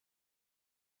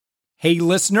Hey,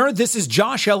 listener, this is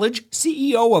Josh Elledge,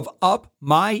 CEO of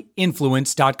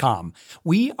UpMyInfluence.com.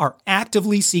 We are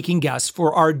actively seeking guests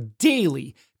for our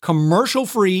daily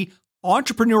commercial-free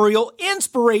entrepreneurial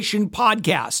inspiration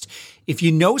podcast. If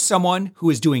you know someone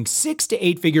who is doing 6 to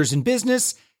 8 figures in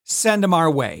business, send them our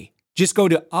way. Just go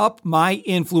to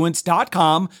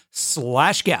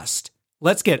UpMyInfluence.com/guest.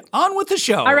 Let's get on with the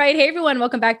show. All right. Hey, everyone.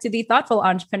 Welcome back to The Thoughtful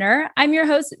Entrepreneur. I'm your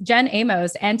host, Jen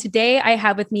Amos. And today I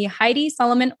have with me Heidi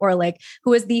Solomon-Orlick,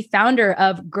 who is the founder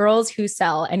of Girlz Who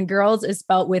Sell. And Girlz is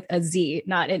spelled with a Z,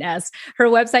 not an S. Her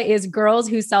website is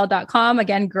girlzwhosell.com.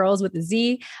 Again, girls with a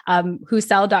Z,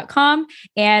 whosell.com.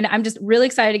 And I'm just really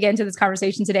excited to get into this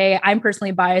conversation today. I'm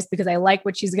personally biased because I like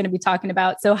what she's going to be talking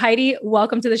about. So Heidi,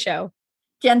 welcome to the show.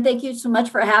 Jen, thank you so much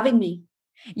for having me.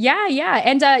 Yeah.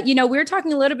 And, we were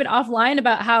talking a little bit offline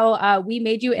about how we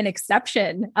made you an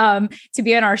exception to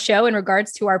be on our show in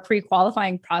regards to our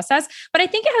pre-qualifying process. But I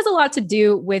think it has a lot to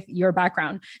do with your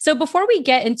background. So before we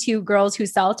get into Girlz Who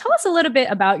Sell, tell us a little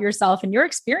bit about yourself and your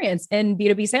experience in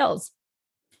B2B sales.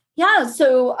 Yeah.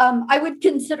 So I would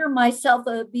consider myself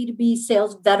a B2B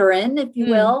sales veteran, if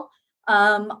you will.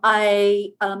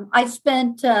 I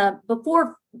spent,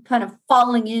 before kind of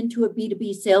falling into a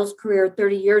B2B sales career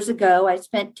 30 years ago, I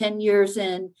spent 10 years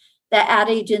in the ad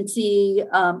agency,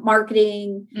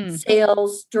 marketing,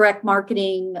 sales, direct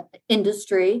marketing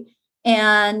industry.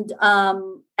 And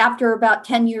after about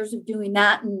 10 years of doing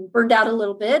that and burned out a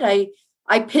little bit, I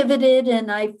pivoted and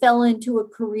I fell into a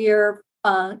career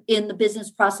in the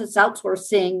business process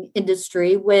outsourcing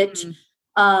industry, which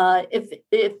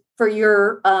if for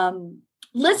your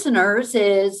listeners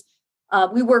is,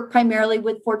 we work primarily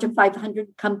with Fortune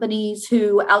 500 companies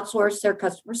who outsource their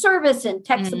customer service and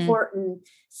tech support and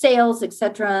sales, et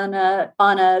cetera,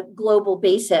 on a global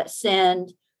basis.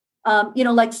 And,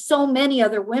 like so many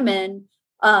other women,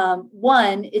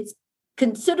 one, it's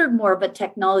considered more of a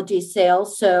technology sale.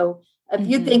 So if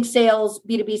you think sales,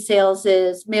 B2B sales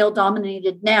is male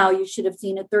dominated now, you should have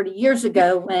seen it 30 years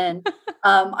ago when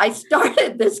I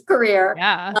started this career.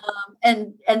 Yeah.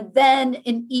 And then,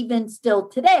 and even still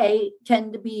today,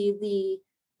 tend to be the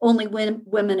only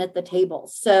women at the table.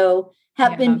 So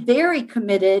have been very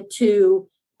committed to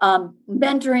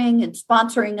mentoring and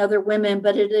sponsoring other women,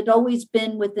 but it had always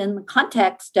been within the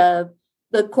context of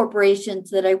the corporations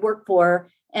that I work for,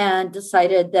 and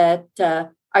decided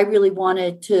that I really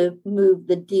wanted to move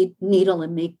the needle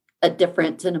and make a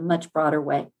difference in a much broader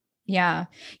way. Yeah.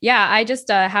 I just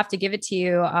have to give it to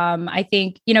you. I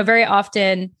think, very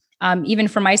often, even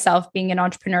for myself being an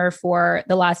entrepreneur for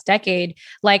the last decade,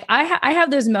 like I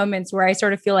have those moments where I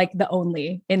sort of feel like the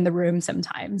only in the room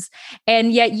sometimes.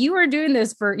 And yet you've been doing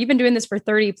this for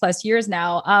 30 plus years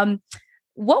now.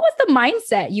 What was the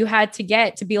mindset you had to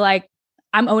get to be like,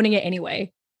 I'm owning it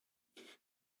anyway?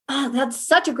 Oh, that's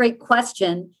such a great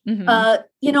question. I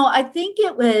think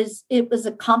it was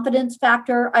a confidence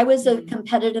factor. I was a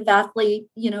competitive athlete,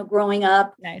 growing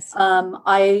up. Nice.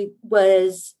 I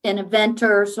was an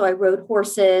eventer, so I rode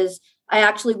horses. I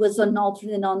actually was an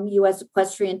alternate on the U.S.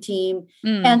 equestrian team.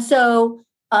 And so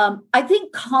I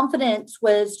think confidence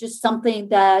was just something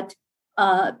that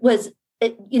was,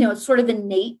 sort of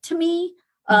innate to me.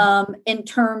 In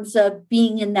terms of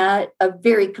being in a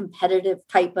very competitive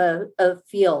type of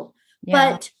field.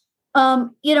 Yeah.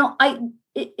 But,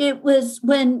 it was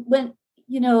when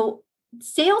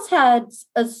sales had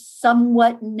a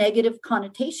somewhat negative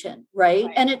connotation, right?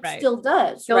 And it still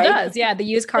does. Still does. Yeah. The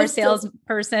used car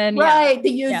salesperson. Right.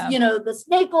 The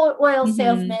snake oil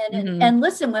salesman. And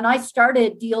listen, when I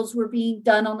started, deals were being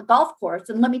done on the golf course.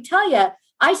 And let me tell you,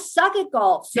 I suck at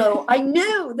golf. So I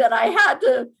knew that I had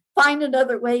to find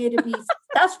another way to be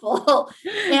successful.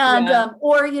 And,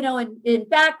 or, in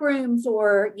back rooms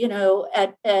or,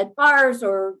 at bars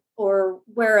or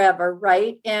wherever.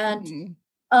 Right. And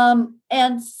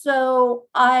so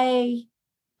I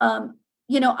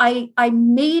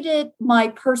made it my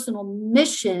personal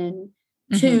mission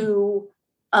to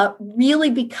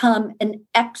really become an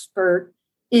expert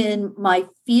in my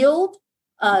field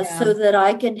so that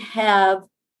I can have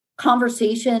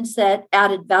conversations that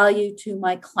added value to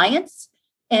my clients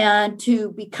and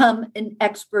to become an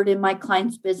expert in my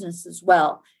client's business as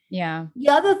well. Yeah. The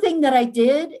other thing that I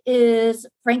did is,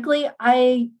 frankly,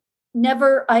 I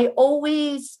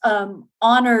always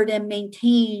honored and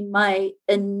maintained my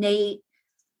innate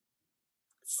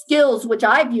skills, which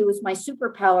I view as my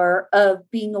superpower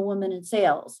of being a woman in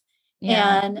sales.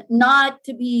 And not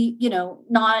to be,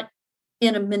 not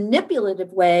in a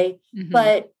manipulative way,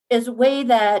 but as a way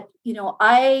that,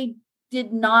 I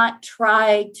did not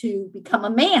try to become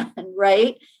a man,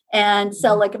 right? And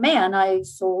sell like a man. I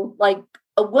sold like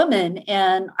a woman.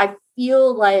 And I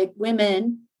feel like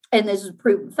women, and this is a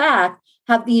proven fact,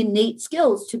 have the innate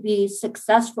skills to be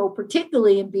successful,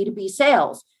 particularly in B2B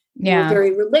sales. Yeah. We're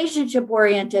very relationship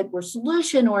oriented. We're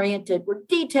solution oriented. We're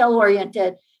detail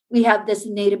oriented. We have this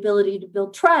innate ability to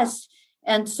build trust.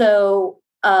 And so,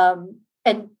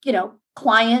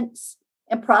 clients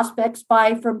and prospects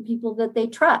buy from people that they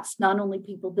trust, not only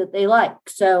people that they like.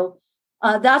 So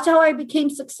that's how I became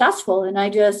successful. And I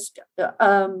just,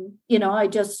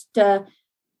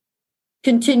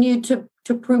 continued to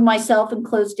prove myself and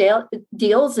close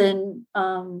deals and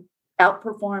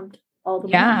outperformed all the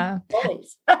money,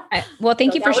 always. Well,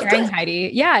 thank you for sharing,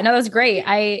 Heidi. Yeah, no, that's great.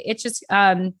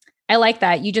 I like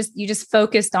that. You just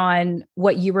focused on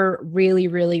what you were really,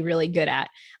 really, really good at.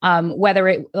 Whether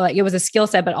it was a skill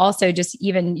set, but also just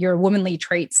even your womanly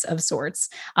traits of sorts,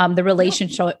 the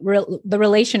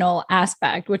relational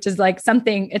aspect, which is like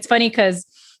something, it's funny because,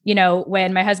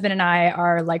 when my husband and I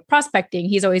are like prospecting,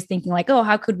 he's always thinking like, oh,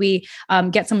 how could we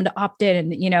get someone to opt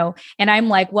in? And I'm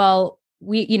like, well,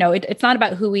 it's not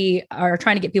about who we are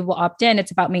trying to get people to opt in.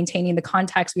 It's about maintaining the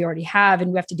contacts we already have.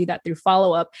 And we have to do that through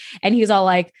follow-up. And he's all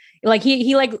like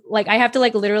he I have to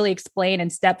like literally explain in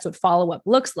steps what follow-up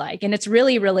looks like. And it's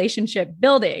really relationship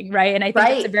building. Right. And I think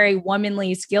it's a very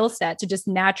womanly skill set to just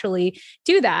naturally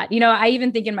do that. I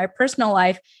even think in my personal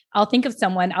life, I'll think of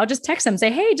someone, I'll just text them,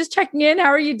 say, hey, just checking in. How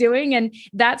are you doing? And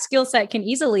that skill set can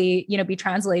easily, be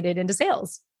translated into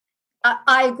sales.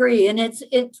 I agree. And it's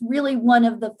really one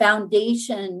of the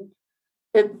foundational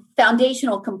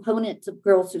components of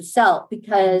Girlz Who Sell,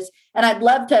 and I'd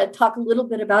love to talk a little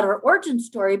bit about our origin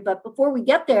story, but before we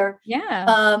get there,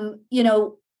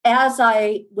 as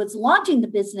I was launching the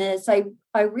business, I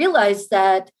realized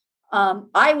that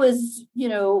I was,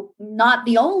 not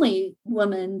the only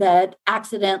woman that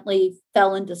accidentally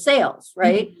fell into sales,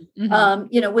 right?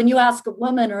 Mm-hmm. When you ask a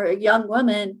woman or a young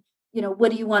woman,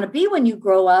 what do you want to be when you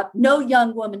grow up? No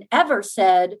young woman ever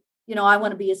said, I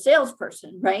want to be a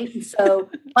salesperson, right? And so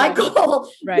my goal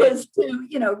was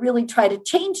to, really try to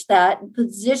change that and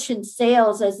position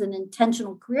sales as an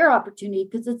intentional career opportunity,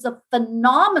 because it's a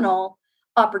phenomenal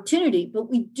opportunity. But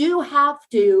we do have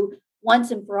to,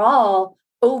 once and for all,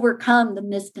 overcome the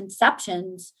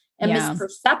misconceptions and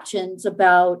misperceptions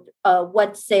about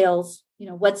what sales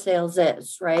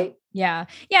is, right? Yeah.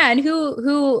 Yeah. And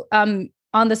who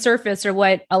on the surface, or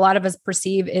what a lot of us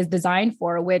perceive is designed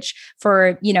for, which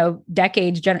for,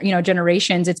 decades,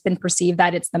 generations, it's been perceived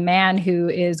that it's the man who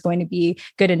is going to be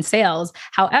good in sales.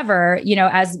 However,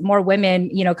 as more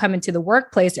women, come into the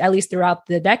workplace, at least throughout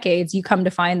the decades, you come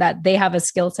to find that they have a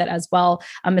skill set as well,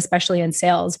 especially in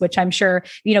sales, which I'm sure,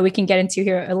 we can get into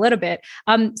here a little bit.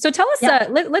 So tell us,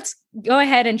 let's go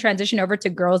ahead and transition over to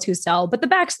Girlz Who Sell, but the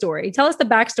backstory, tell us the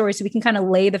backstory so we can kind of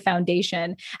lay the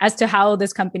foundation as to how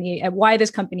this company and why this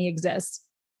company exists.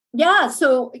 Yeah.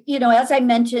 So, as I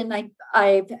mentioned,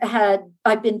 I've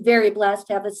been very blessed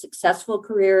to have a successful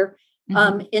career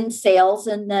in sales,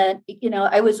 and that,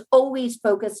 I was always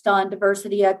focused on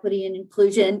diversity, equity, and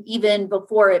inclusion, even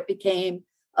before it became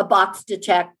a box to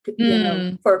check,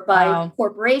 by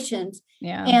corporations.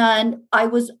 Yeah. And I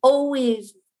was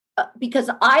always, because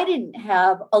I didn't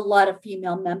have a lot of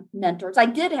female mentors. I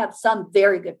did have some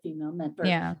very good female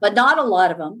mentors, but not a lot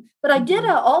of them. But I did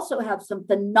also have some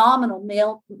phenomenal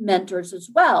male mentors as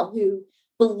well, who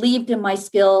believed in my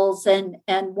skills and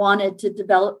wanted to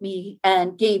develop me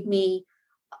and gave me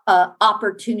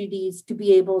opportunities to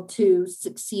be able to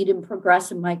succeed and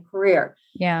progress in my career.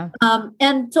 Yeah.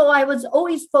 And so I was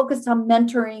always focused on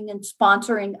mentoring and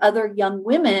sponsoring other young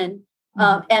women,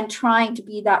 and trying to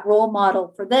be that role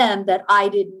model for them that I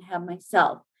didn't have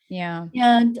myself. Yeah.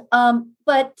 And,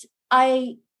 but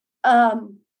I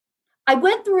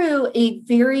went through a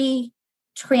very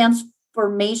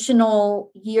transformational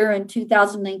year in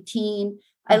 2019.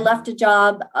 I left a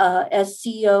job as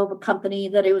CEO of a company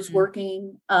that I was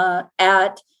working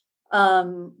at.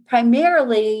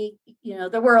 Primarily,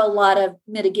 there were a lot of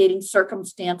mitigating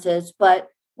circumstances, but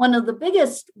one of the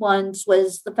biggest ones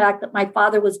was the fact that my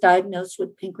father was diagnosed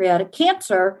with pancreatic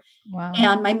cancer. Wow.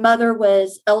 And my mother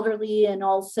was elderly and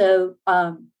also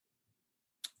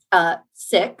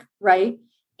sick, right?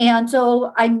 And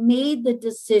so I made the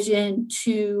decision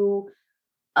to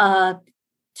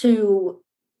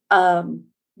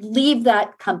leave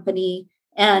that company,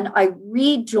 and I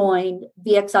rejoined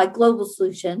VXI Global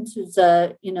Solutions, who's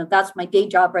that's my day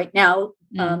job right now,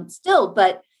 still,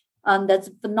 but that's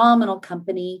a phenomenal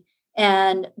company,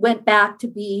 and went back to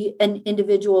be an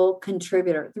individual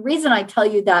contributor. The reason I tell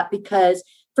you that, because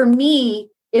for me,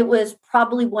 it was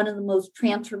probably one of the most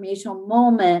transformational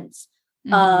moments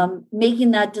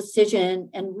making that decision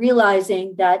and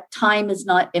realizing that time is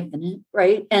not infinite,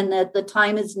 right? And that the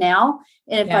time is now.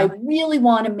 And if I really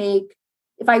want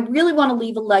to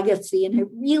leave a legacy and I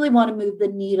really want to move the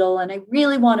needle and I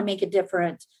really want to make a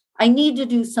difference, I need to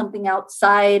do something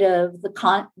outside of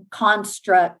the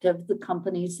construct of the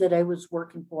companies that I was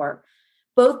working for.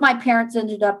 Both my parents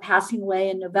ended up passing away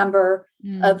in November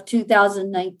of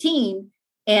 2019.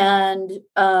 And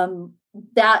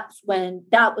that's when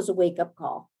that was a wake-up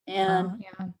call. And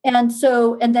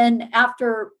then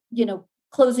after,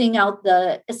 closing out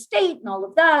the estate and all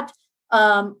of that,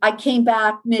 I came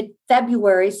back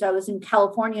mid-February. So I was in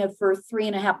California for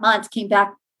 3.5 months, came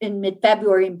back in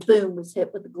mid-February and boom, was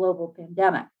hit with a global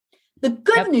pandemic. The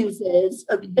good news is,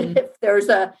 if there's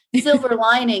a silver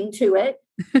lining to it,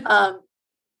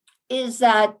 is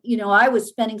that, I was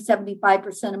spending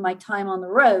 75% of my time on the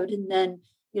road. And then,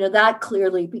 that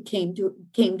clearly came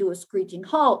to a screeching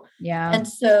halt. Yeah. And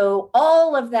so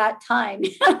all of that time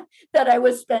that I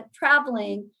was spent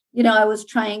traveling, I was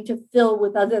trying to fill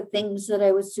with other things that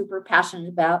I was super passionate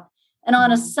about. And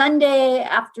on a Sunday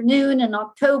afternoon in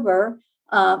October,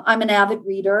 I'm an avid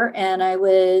reader, and I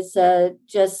was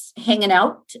just hanging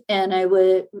out, and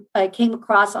I came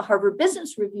across a Harvard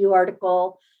Business Review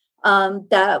article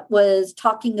that was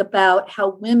talking about how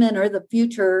women are the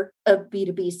future of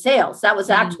B2B sales. That was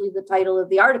actually the title of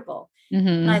the article.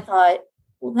 And I thought,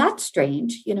 well, that's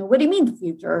strange. What do you mean the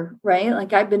future, right?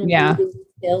 Like, I've been in B2B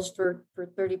sales for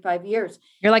 35 years.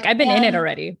 You're like, I've been in it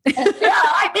already. I'm in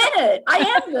it.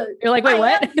 I am You're like, wait,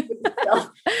 what?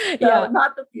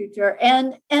 Not the future.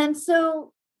 And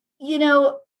so,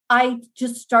 I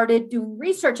just started doing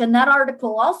research, and that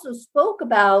article also spoke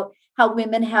about how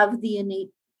women have the innate,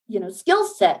 skill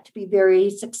set to be very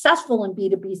successful in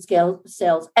B2B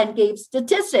sales, and gave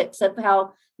statistics of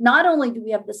how not only do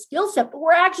we have the skill set, but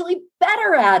we're actually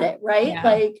better at it, right? Yeah.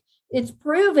 Like, it's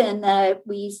proven that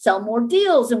we sell more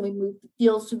deals and we move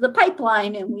deals through the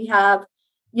pipeline, and we have,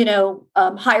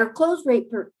 higher close rate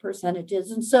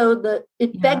percentages. And so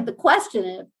it begged the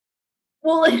question of,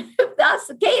 well, if that's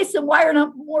the case, then why are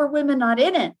not more women not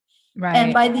in it? Right.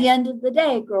 And by the end of the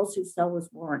day, Girlz Who Sell was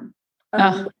born.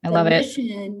 I love it. The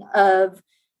mission of,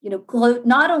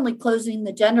 not only closing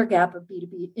the gender gap of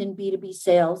B2B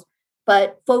sales,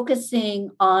 but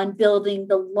focusing on building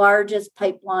the largest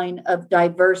pipeline of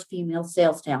diverse female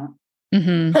sales talent.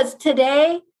 Because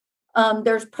today,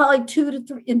 there's probably 2 to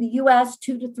 3 in the US,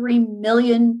 2 to 3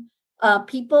 million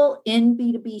people in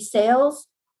B2B sales.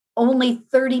 Only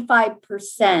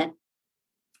 35%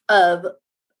 of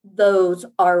those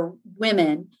are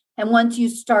women. And once you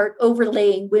start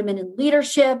overlaying women in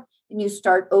leadership, and you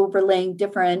start overlaying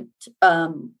different,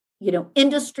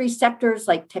 industry sectors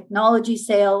like technology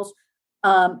sales,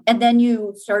 and then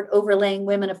you start overlaying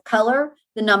women of color,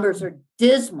 the numbers are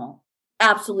dismal,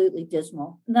 absolutely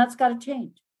dismal. And that's got to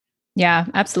change. Yeah,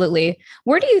 absolutely.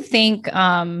 Where do you think,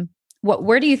 that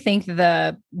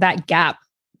gap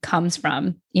comes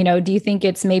from? Do you think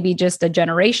it's maybe just a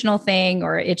generational thing,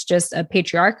 or it's just a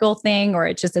patriarchal thing, or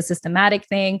it's just a systematic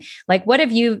thing? Like, what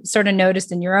have you sort of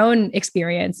noticed in your own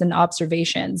experience and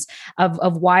observations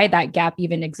of why that gap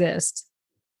even exists?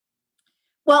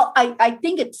 Well, I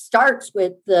think it starts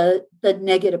with the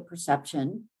negative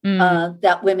perception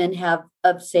that women have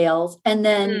of sales. And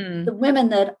then the women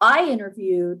that I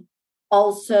interviewed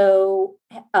also,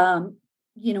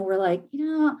 were like,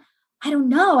 I don't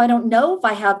know. I don't know if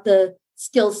I have the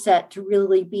skill set to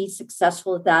really be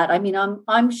successful at that. I mean,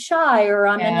 I'm shy, or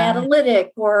I'm an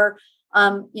analytic, or,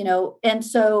 and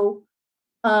so,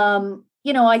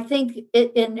 I think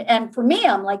and for me,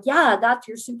 I'm like, yeah, that's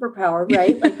your superpower,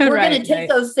 right? Like, we're going to take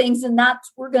those things, and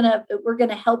we're going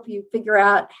to help you figure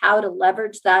out how to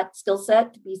leverage that skill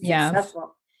set to be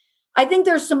successful. I think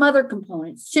there's some other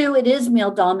components too. It is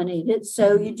male dominated.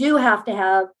 So you do have to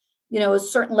have, a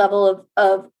certain level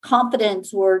of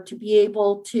confidence, or to be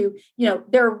able to,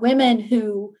 there are women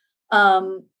who,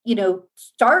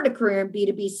 start a career in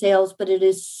B2B sales, but it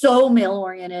is so male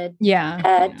oriented.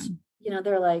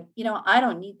 They're like, I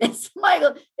don't need this in my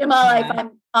life.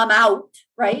 I'm out.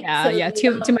 Right. Yeah.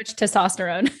 So, too much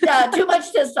testosterone. Too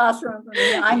much testosterone for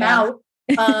me. I'm out.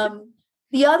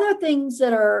 The other things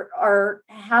that are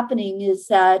happening is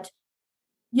that,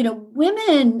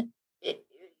 women,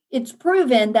 it's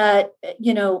proven that,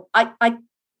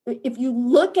 if you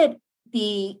look at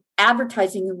the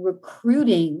advertising and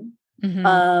recruiting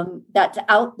that's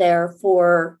out there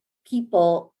for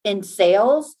people in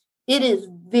sales, it is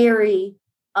very,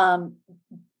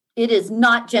 it is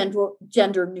not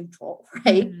gender neutral,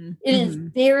 right? It is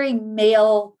very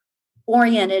male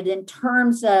oriented in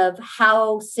terms of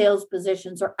how sales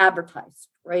positions are advertised,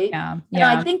 right? Yeah. And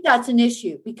I think that's an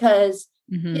issue because,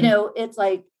 it's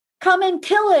like, come and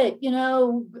kill it,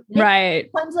 make right.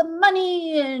 tons of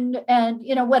money and,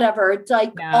 whatever. It's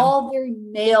like all very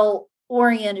male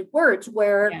oriented words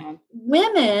where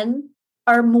women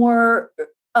are more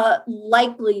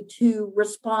likely to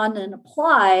respond and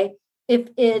apply if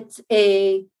it's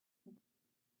a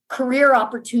career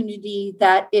opportunity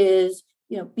that is,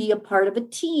 be a part of a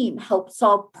team, help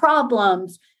solve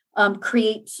problems,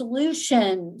 create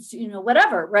solutions,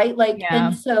 whatever, right?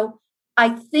 And so I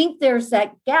think there's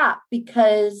that gap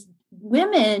because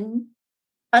women,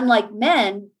 unlike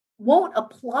men, won't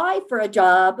apply for a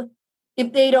job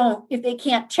if they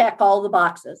can't check all the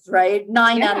boxes, right?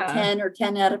 9 out of 10 or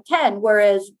 10 out of 10.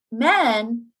 Whereas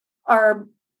men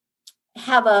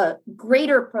have a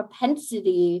greater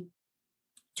propensity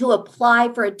to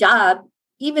apply for a job,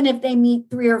 even if they meet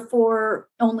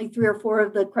only three or four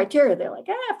of the criteria. They're like,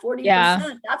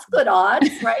 40%, that's good odds,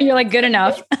 right? You're like, good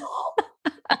enough.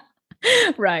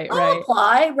 Right. I'll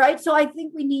apply, right? So I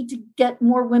think we need to get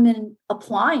more women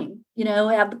applying,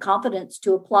 have the confidence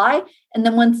to apply. And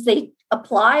then once they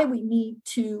apply, we need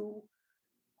to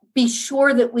be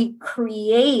sure that we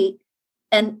create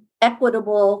an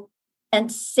equitable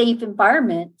and safe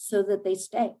environment so that they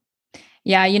stay.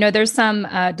 Yeah. There's some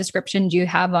descriptions you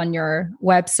have on your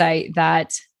website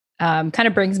that kind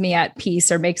of brings me at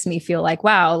peace or makes me feel like,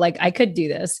 wow, like I could do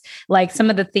this. Like some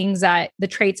of the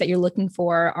traits that you're looking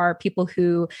for are people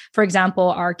who, for example,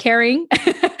 are caring,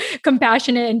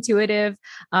 compassionate, intuitive.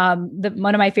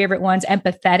 One of my favorite ones,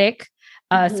 empathetic,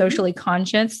 socially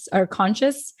conscious,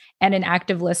 and an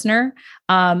active listener.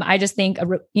 I just think,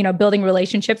 building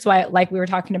relationships, like we were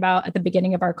talking about at the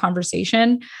beginning of our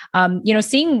conversation,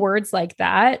 seeing words like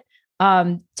that,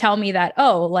 tell me that,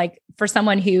 like for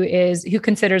someone who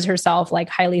considers herself like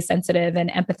highly sensitive and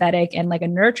empathetic and like a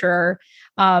nurturer,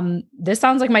 this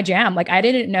sounds like my jam. Like I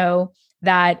didn't know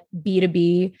that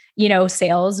B2B,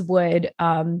 sales would,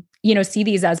 see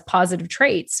these as positive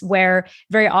traits where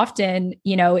very often,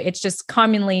 it's just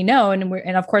commonly known.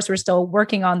 And of course we're still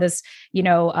working on this,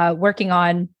 working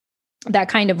on that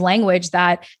kind of language,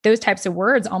 that those types of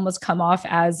words almost come off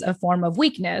as a form of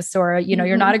weakness, or,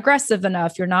 you're not aggressive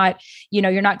enough. You're not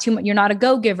a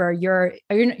go-giver. You're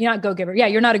not go-giver. Yeah.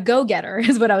 You're not a go-getter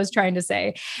is what I was trying to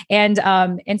say. And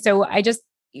so I just,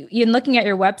 in looking at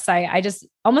your website, I just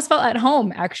almost felt at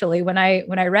home actually when I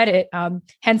read it.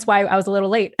 Hence why I was a little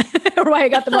late or why I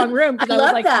got the wrong room. I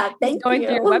love that. Thank going you.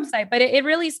 through your website, but it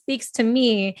really speaks to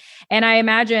me. And I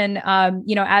imagine,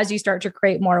 as you start to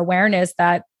create more awareness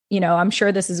that, I'm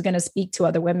sure this is going to speak to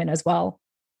other women as well.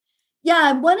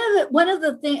 Yeah. One of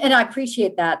the things, and I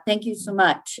appreciate that. Thank you so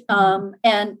much.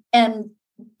 And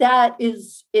that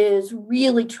is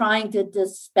really trying to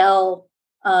dispel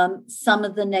some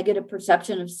of the negative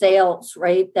perception of sales,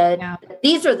 right? That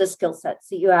these are the skill sets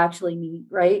that you actually need,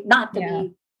 right? Not to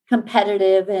be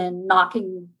competitive and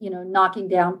knocking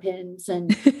down pins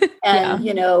and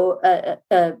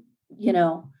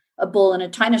a bull in a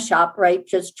china shop, right?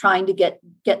 Just trying to get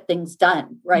things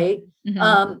done, right?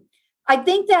 I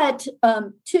think that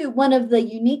too, one of the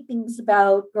unique things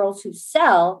about Girlz Who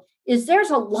Sell is there's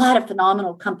a lot of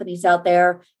phenomenal companies out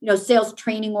there, sales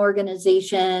training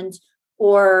organizations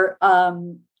or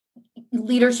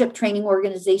leadership training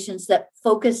organizations that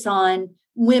focus on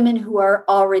women who are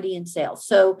already in sales.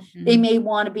 So they may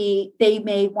want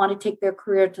to take their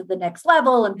career to the next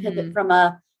level and pivot from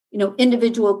a,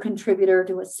 individual contributor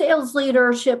to a sales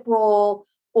leadership role,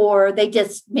 or they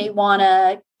just may want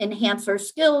to enhance their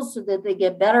skills so that they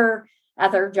get better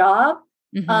at their job.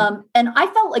 And I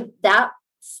felt like that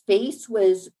space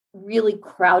was really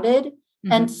crowded.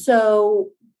 And so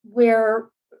where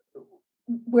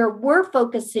we're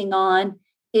focusing on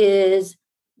is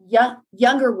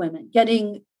younger women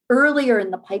getting earlier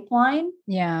in the pipeline.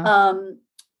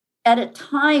 At a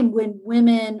time when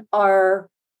women are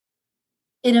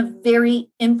in a very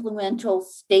influential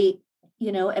state,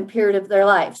 and period of their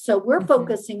life. So we're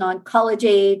focusing on college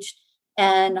age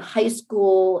and high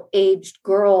school aged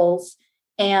girls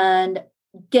and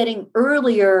getting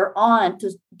earlier on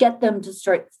to get them to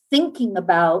start thinking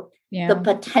about the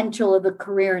potential of a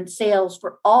career in sales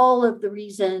for all of the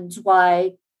reasons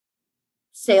why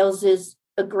sales is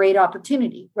a great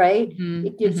opportunity, right?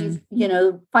 It gives you,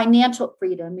 financial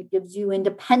freedom. It gives you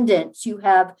independence.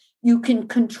 You can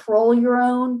control your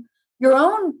own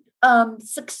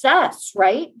success,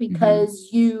 right? Because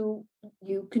you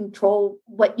control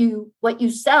what you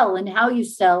sell and how you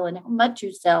sell and how much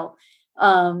you sell.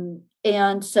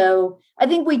 And so I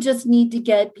think we just need to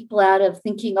get people out of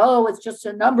thinking, oh, it's just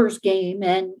a numbers game,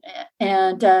 and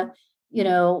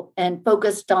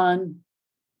focused on,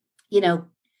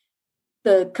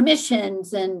 the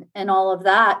commissions and all of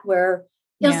that, where,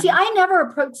 see, I never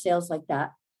approached sales like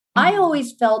that. I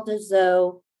always felt as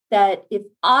though that if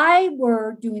I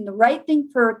were doing the right thing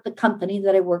for the company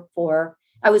that I work for,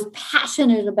 I was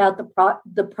passionate about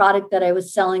the product that I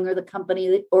was selling, or the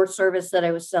company or service that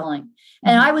I was selling.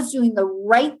 And I was doing the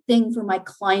right thing for my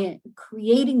client,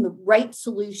 creating the right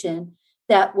solution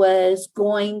that was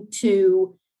going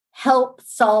to help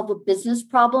solve a business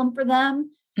problem for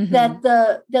them, that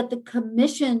the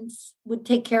commissions would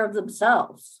take care of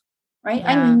themselves. Right.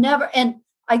 And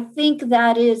I think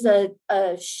that is a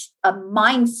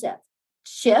mindset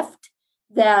shift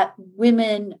that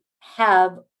women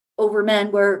have over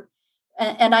men, where,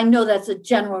 and I know that's a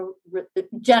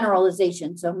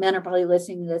generalization. So men are probably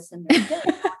listening to this, and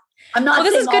I'm not.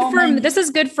 Well, this is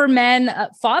good for men,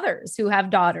 fathers who have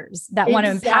daughters that want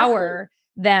to empower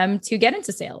them to get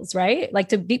into sales, right? Like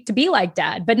to be like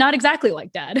dad, but not exactly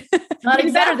like dad. Not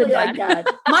exactly like dad.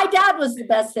 My dad was the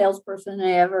best salesperson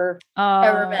I ever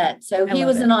met. So he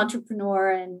was an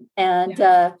entrepreneur, and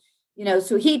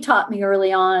so he taught me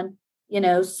early on,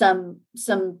 some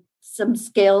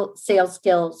sales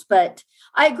skills. But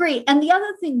I agree. And the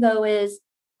other thing, though, is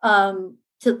to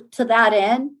that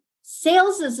end,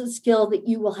 sales is a skill that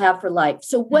you will have for life.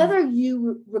 So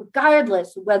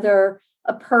regardless whether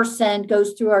a person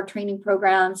goes through our training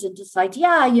programs and decides,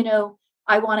 I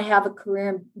want to have a career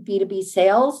in B2B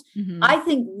sales, I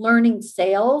think learning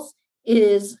sales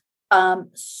is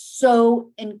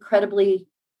so incredibly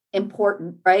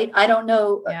important, right? I don't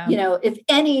know, if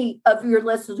any of your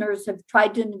listeners have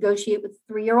tried to negotiate with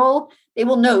a 3-year-old, they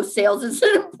will know sales is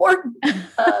important,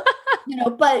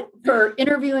 but for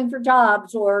interviewing for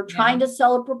jobs, or trying to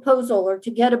sell a proposal, or to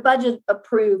get a budget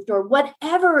approved, or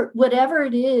whatever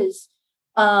it is,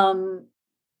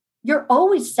 you're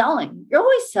always selling.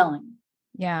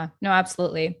 Yeah, no,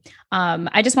 absolutely.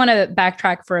 I just want to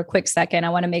backtrack for a quick second. I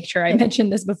want to make sure I mention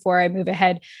this before I move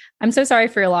ahead. I'm so sorry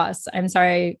for your loss. I'm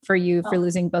sorry for you for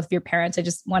losing both of your parents. I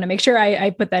just want to make sure I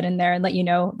put that in there and let you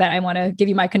know that I want to give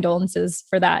you my condolences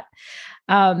for that.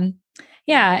 I'm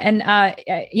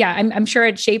sure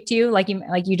it shaped you. Like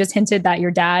you just hinted that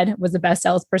your dad was the best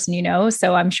salesperson,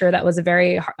 so I'm sure that was a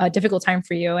very difficult time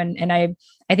for you. And I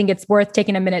think it's worth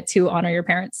taking a minute to honor your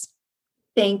parents.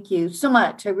 Thank you so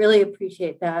much. I really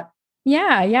appreciate that.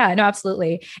 Yeah, no,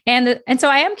 absolutely. And so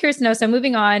I am curious to know, so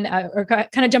moving on, or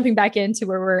kind of jumping back into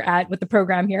where we're at with the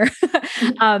program here.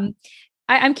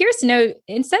 I'm curious to know,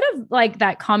 instead of like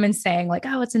that common saying like,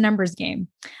 oh, it's a numbers game.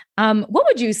 What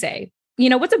would you say?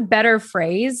 What's a better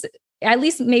phrase, at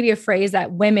least maybe a phrase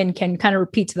that women can kind of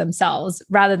repeat to themselves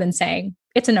rather than saying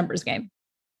it's a numbers game?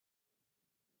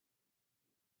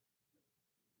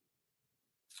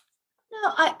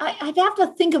 No, I'd have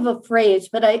to think of a phrase,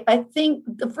 but I think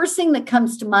the first thing that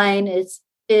comes to mind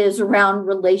is around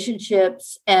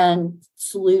relationships and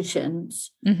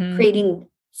solutions, creating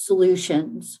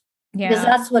solutions. Yeah. Because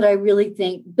that's what I really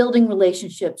think, building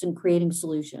relationships and creating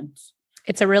solutions.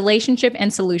 It's a relationship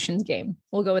and solutions game.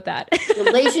 We'll go with that.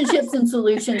 Relationships and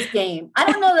solutions game. I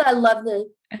don't know that I love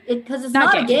because it's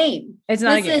not a game. It's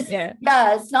not a game.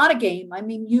 It's not a game. I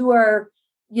mean, you are,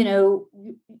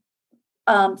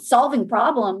 solving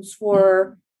problems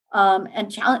for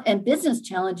and business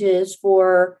challenges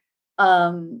for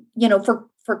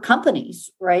companies,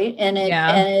 right?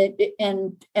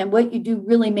 And what you do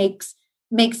really makes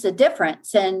a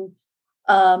difference. And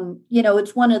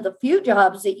it's one of the few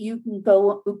jobs that you can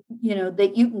go,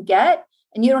 that you can get,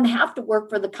 and you don't have to work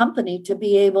for the company to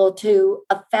be able to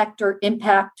affect or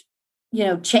impact,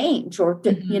 change, or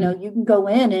you can go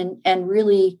in and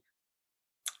really,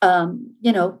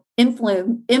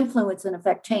 influence and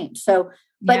affect change. So,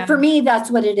 but for me,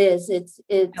 that's what it is. It's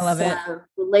I love it.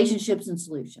 Relationships and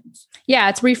solutions. Yeah.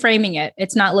 It's reframing it.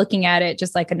 It's not looking at it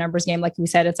just like a numbers game. Like we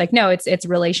said, it's like, no, it's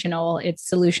relational, it's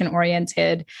solution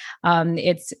oriented. And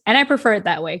I prefer it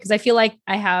that way, because I feel like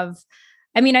I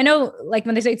know like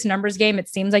when they say it's a numbers game, it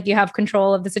seems like you have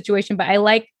control of the situation, but I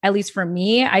like, at least for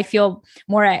me, I feel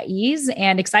more at ease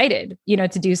and excited, to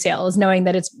do sales, knowing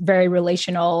that it's very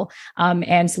relational,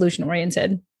 and solution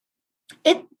oriented.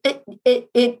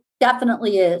 It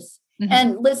definitely is. Mm-hmm.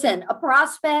 And listen, a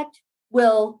prospect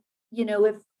will,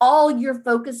 if all you're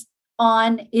focused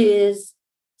on is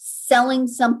selling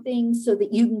something so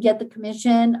that you can get the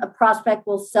commission, a prospect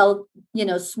will smell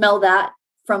that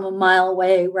from a mile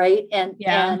away. Right. And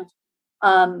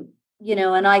I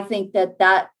think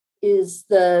that is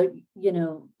the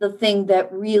thing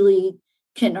that really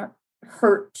can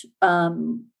hurt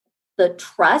the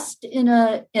trust in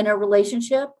a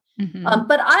relationship.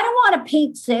 But I don't want to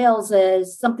paint sales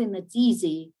as something that's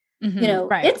easy.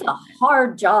 Right. It's a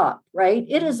hard job, right?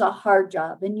 It is a hard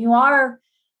job. And you are,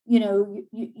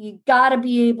 you got to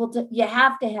be able to, you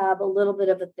have to have a little bit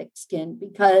of a thick skin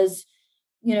because,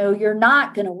 you're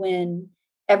not going to win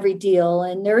every deal.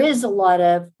 And there is a lot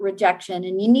of rejection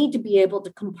and you need to be able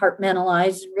to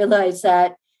compartmentalize and realize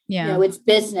that, it's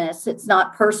business. It's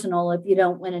not personal if you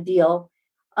don't win a deal.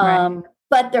 Right.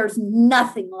 But there's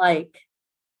nothing like,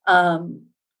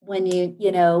 when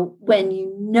you know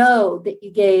that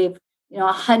you gave,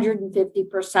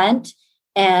 150%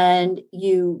 and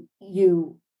you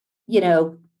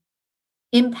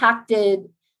impacted,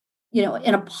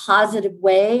 in a positive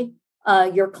way,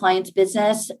 your client's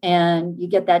business and you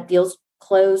get that deal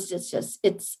closed. It's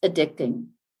addicting.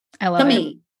 I love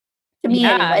it. To me,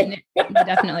 anyway.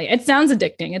 Definitely. It sounds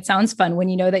addicting. It sounds fun when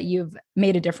you know that you've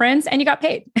made a difference and you got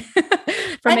paid.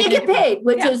 And you get paid,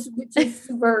 which is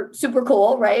super, super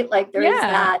cool, right? Like there is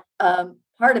that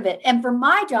part of it. And for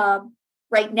my job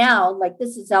right now, like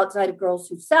this is outside of Girlz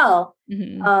Who Sell.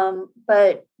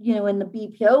 But, in the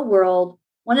BPO world,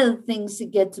 one of the things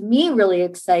that gets me really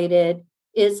excited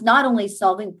is not only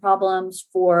solving problems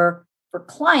for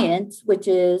clients, which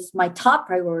is my top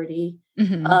priority,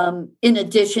 in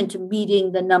addition to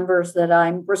meeting the numbers that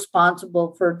I'm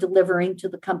responsible for delivering to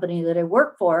the company that I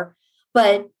work for,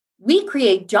 but we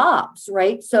create jobs,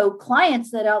 right? So clients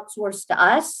that outsource to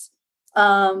us,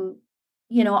 I've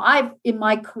in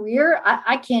my career,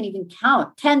 I can't even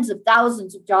count tens of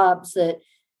thousands of jobs that,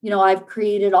 I've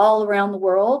created all around the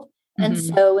world. And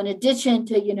so in addition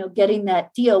to, getting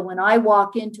that deal, when I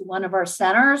walk into one of our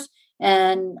centers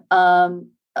and,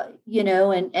 and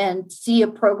see a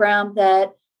program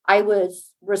that I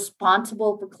was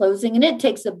responsible for closing, and it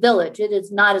takes a village. It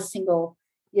is not a single,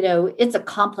 it's a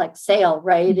complex sale,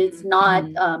 right? It's not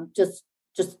just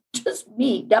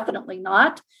me, definitely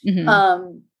not.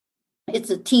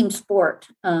 It's a team sport,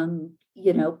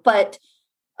 but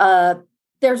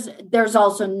there's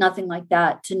also nothing like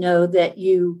that to know that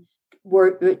you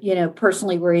were,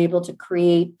 personally were able to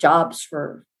create jobs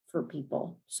for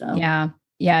people. So yeah,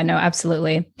 no,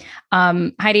 absolutely.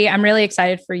 Heidi, I'm really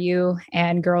excited for you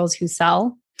and Girlz Who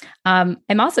Sell.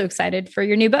 I'm also excited for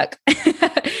your new book.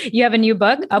 You have a new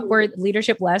book, Upward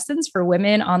Leadership Lessons for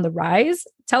Women on the Rise.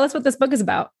 Tell us what this book is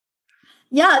about.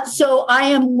 Yeah, so I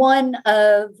am one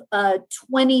of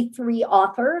 23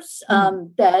 authors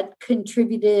that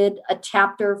contributed a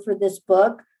chapter for this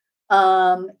book.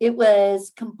 It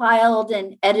was compiled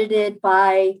and edited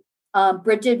by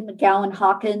Bridget McGowan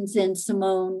Hawkins and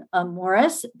Simone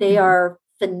Morris. They are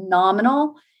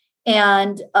phenomenal.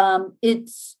 And it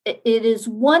is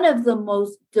one of the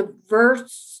most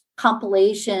diverse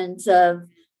compilations of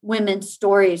women's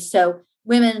stories. So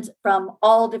women from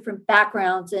all different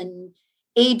backgrounds and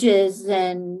ages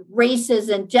and races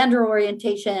and gender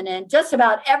orientation and just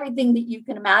about everything that you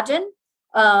can imagine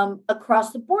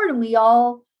across the board. And we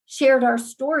all shared our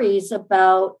stories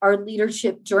about our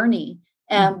leadership journey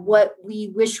and what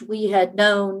we wish we had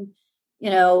known,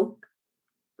 for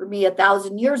me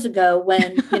 1,000 years ago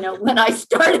when, when I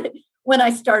started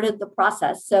the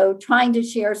process. So trying to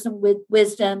share some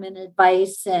wisdom and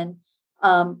advice and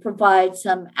provide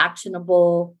some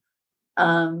actionable,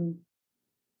 actionable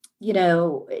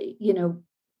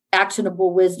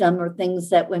wisdom or things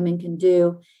that women can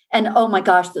do. And oh my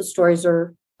gosh, the stories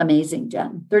are amazing,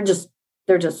 Jen. They're just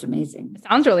amazing. It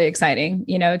sounds really exciting,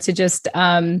 to just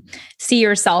see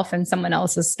yourself in someone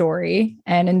else's story.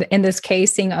 And in this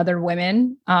case, seeing other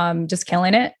women just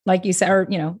killing it, like you said, or,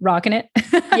 rocking it,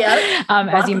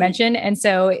 as you mentioned. And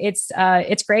so it's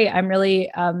great. I'm really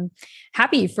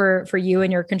happy for you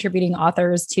and your contributing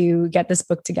authors to get this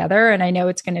book together. And I know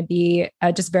it's going to be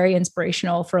just very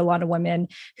inspirational for a lot of women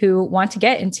who want to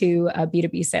get into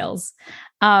B2B sales.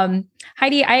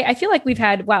 Heidi, I feel like we've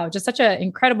had, just such an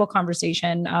incredible conversation.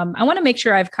 I want to make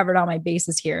sure I've covered all my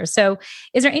bases here. So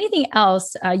is there anything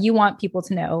else you want people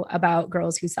to know about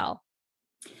Girlz Who Sell?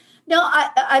 No,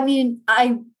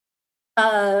 I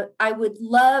would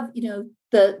love,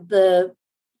 the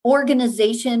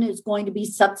organization is going to be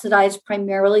subsidized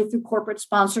primarily through corporate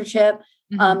sponsorship.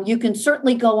 You can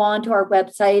certainly go on to our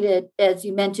website as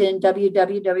you mentioned,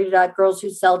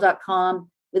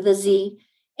 www.girlzwhosell.com with a Z.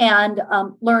 And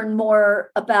learn more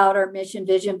about our mission,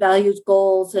 vision, values,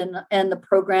 goals, and the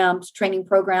programs, training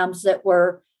programs that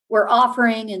we're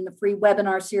offering in the free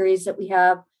webinar series that we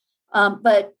have.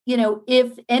 But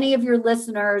if any of your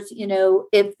listeners,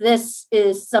 if this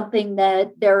is something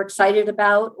that they're excited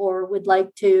about or would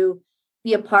like to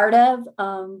be a part of,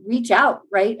 reach out,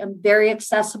 right? I'm very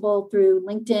accessible through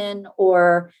LinkedIn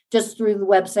or just through the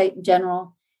website in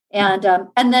general. And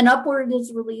then Upward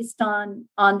is released on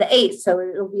the 8th. So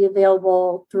it'll be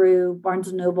available through Barnes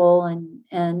and Noble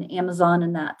and Amazon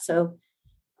and that. So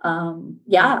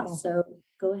so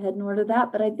go ahead and order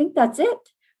that. But I think that's it.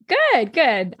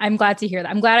 Good. I'm glad to hear that.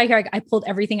 I'm glad I pulled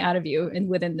everything out of you and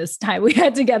within this time we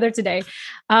had together today.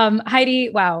 Heidi,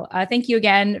 wow. Thank you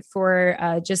again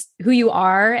for just who you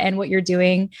are and what you're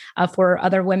doing for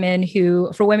women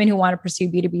who want to pursue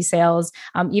B2B sales,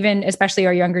 even especially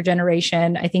our younger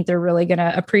generation. I think they're really going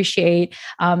to appreciate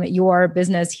your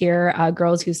business here,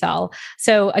 Girlz Who Sell.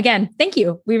 So again, thank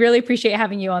you. We really appreciate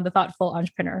having you on The Thoughtful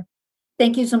Entrepreneur.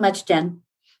 Thank you so much, Jen.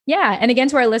 Yeah. And again,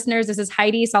 to our listeners, this is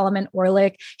Heidi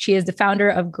Solomon-Orlick. She is the founder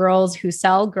of Girlz Who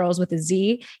Sell, Girlz with a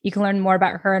Z. You can learn more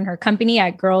about her and her company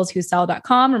at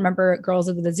girlzwhosell.com. Remember, Girlz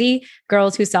with a Z,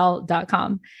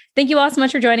 girlzwhosell.com. Thank you all so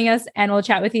much for joining us, and we'll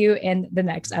chat with you in the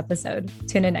next episode.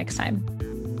 Tune in next time.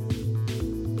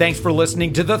 Thanks for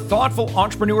listening to The Thoughtful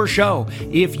Entrepreneur Show.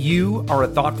 If you are a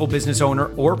thoughtful business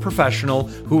owner or professional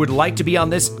who would like to be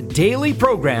on this daily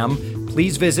program,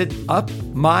 please visit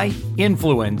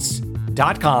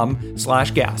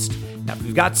upmyinfluence.com/guest. Now, if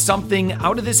you've got something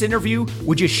out of this interview,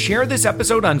 would you share this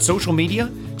episode on social media?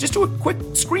 Just do a quick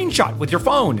screenshot with your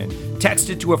phone and text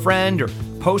it to a friend or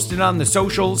post it on the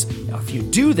socials. Now, if you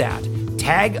do that,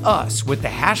 tag us with the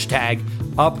hashtag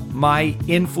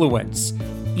UpMyInfluence.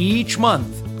 Each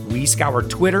month, we scour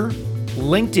Twitter,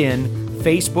 LinkedIn,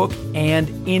 Facebook, and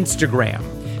Instagram.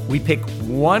 We pick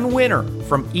one winner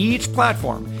from each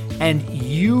platform, and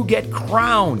you get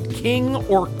crowned king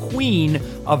or queen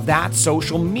of that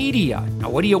social media.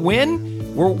 Now, what do you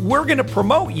win? We're going to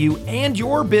promote you and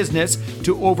your business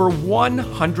to over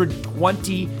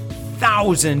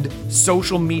 120,000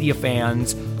 social media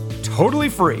fans, totally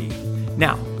free.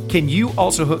 Now, can you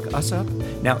also hook us up?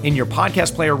 Now, in your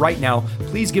podcast player right now,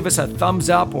 please give us a thumbs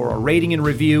up or a rating and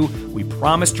review. We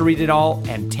promise to read it all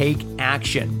and take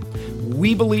action.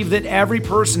 We believe that every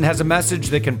person has a message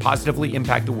that can positively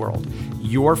impact the world.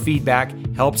 Your feedback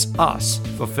helps us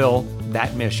fulfill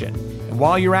that mission. And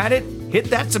while you're at it,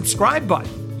 hit that subscribe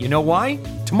button. You know why?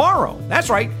 Tomorrow, that's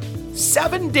right,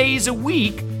 7 days a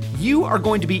week, you are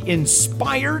going to be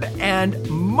inspired and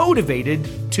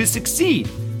motivated to succeed.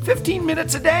 15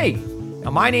 minutes a day.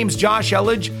 Now, my name's Josh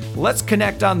Elledge. Let's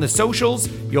connect on the socials.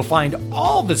 You'll find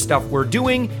all the stuff we're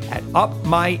doing at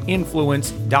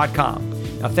upmyinfluence.com.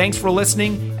 Now, thanks for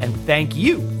listening, and thank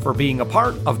you for being a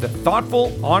part of the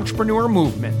Thoughtful Entrepreneur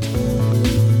Movement.